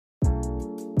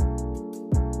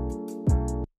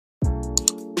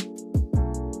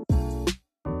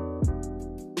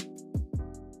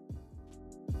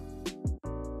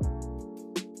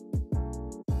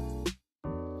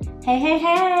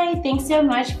Hey, thanks so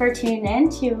much for tuning in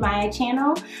to my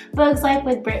channel, Bogues Life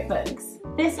with Bogues.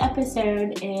 This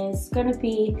episode is going to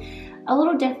be a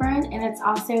little different, and it's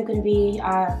also going to be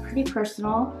pretty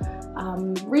personal.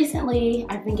 Recently,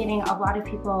 I've been getting a lot of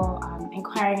people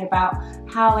inquiring about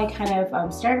how I kind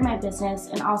of started my business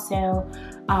and also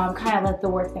kind of like the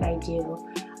work that I do.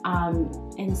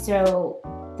 And so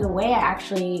the way I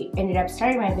actually ended up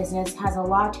starting my business has a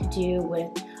lot to do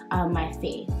with my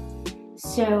faith.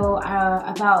 So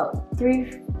about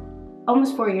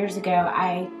almost 4 years ago,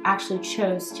 I actually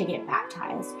chose to get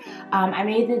baptized. I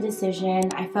made the decision.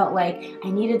 I felt like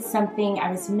I needed something. I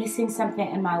was missing something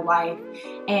in my life.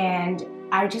 And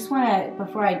I just want to,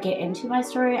 before I get into my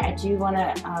story, I do want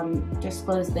to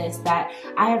disclose this, that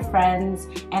I have friends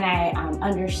and I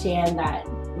understand that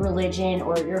religion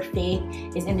or your faith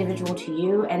is individual to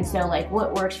you. And so like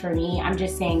what works for me, I'm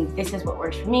just saying this is what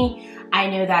works for me. I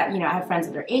know that, I have friends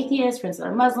that are atheists, friends that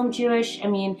are Muslim, Jewish. I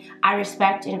mean, I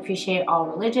respect and appreciate all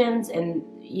religions, and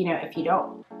if you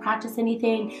don't practice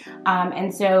anything.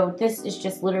 And so this is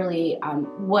just literally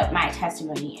what my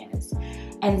testimony is.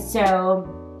 And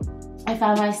so I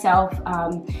found myself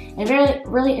in a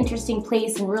really interesting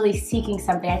place and really seeking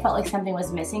something. I felt like something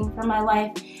was missing from my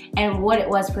life, and what it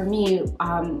was for me,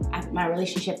 my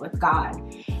relationship with God.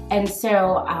 And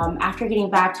so after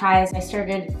getting baptized, I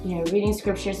started reading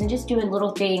scriptures and just doing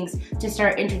little things to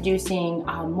start introducing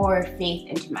more faith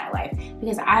into my life,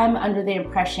 because I'm under the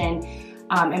impression,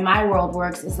 and my world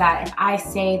works, is that if I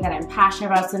say that I'm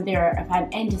passionate about something or if I'm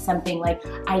into something, like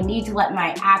I need to let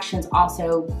my actions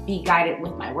also be guided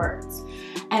with my words.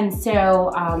 And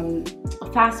so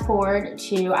fast forward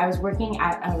to, I was working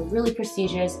at a really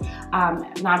prestigious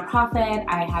nonprofit.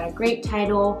 I had a great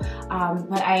title,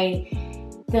 but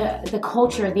the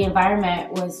culture, the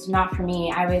environment was not for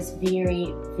me. I was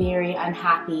very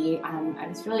unhappy. I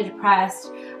was really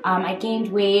depressed. I gained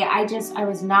weight. I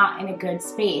was not in a good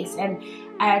space. And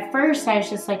at first I was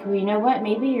just like, well, you know what?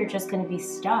 Maybe you're just going to be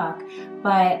stuck.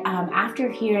 But after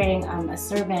hearing a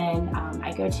sermon,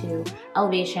 I go to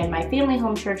Elevation. My family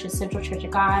home church is Central Church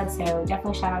of God, so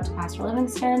definitely shout out to Pastor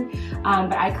Livingston.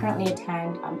 But I currently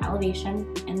attend Elevation.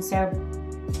 And so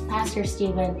Pastor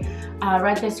Stephen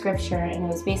read the scripture, and it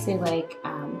was basically like,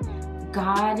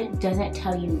 God doesn't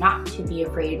tell you not to be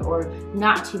afraid or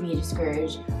not to be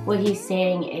discouraged. What he's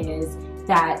saying is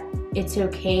that it's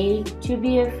okay to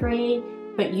be afraid,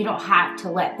 but you don't have to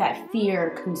let that fear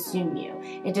consume you.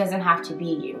 It doesn't have to be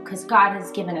you, because God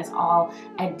has given us all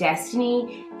a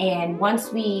destiny. And once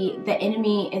the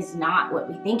enemy is not what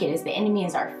we think it is. The enemy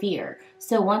is our fear.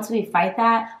 So once we fight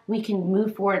that, we can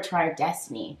move forward to our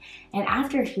destiny. And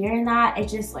after hearing that, it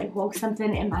just like woke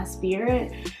something in my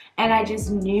spirit. And I just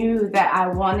knew that I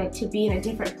wanted to be in a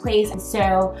different place. And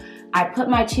so I put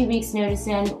my 2 weeks notice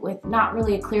in with not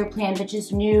really a clear plan, but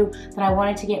just knew that I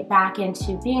wanted to get back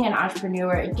into being an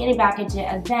entrepreneur and getting back into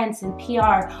events and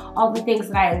PR, all the things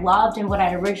that I loved and what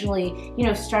I originally,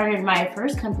 started my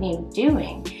first company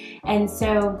doing. And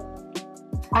so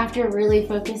after really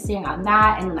focusing on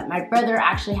that, and my brother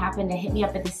actually happened to hit me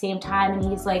up at the same time, and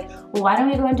he's like, well, why don't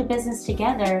we go into business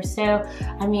together? So,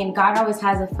 I mean, God always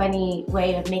has a funny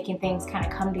way of making things kind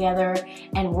of come together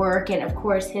and work. And of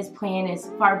course, his plan is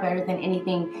far better than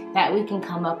anything that we can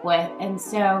come up with. And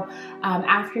so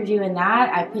after doing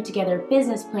that, I put together a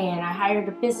business plan. I hired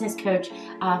a business coach,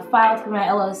 filed for my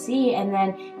LLC, and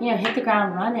then, hit the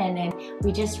ground running. And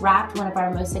we just wrapped one of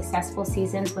our most successful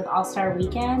seasons with All-Star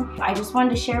Weekend. I just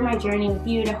wanted to share my journey with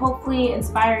you to hopefully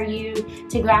inspire you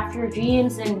to go after your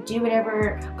dreams and do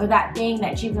whatever, or that thing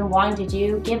that you've been wanting to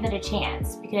do. Give it a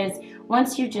chance, because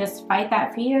once you just fight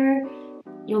that fear,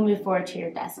 you'll move forward to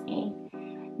your destiny.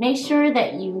 Make sure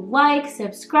that you like,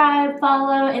 subscribe,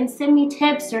 follow, and send me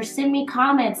tips or send me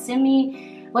comments, send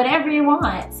me whatever you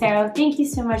want. So thank you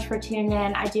so much for tuning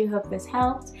in. I do hope this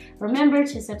helped. Remember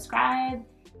to subscribe,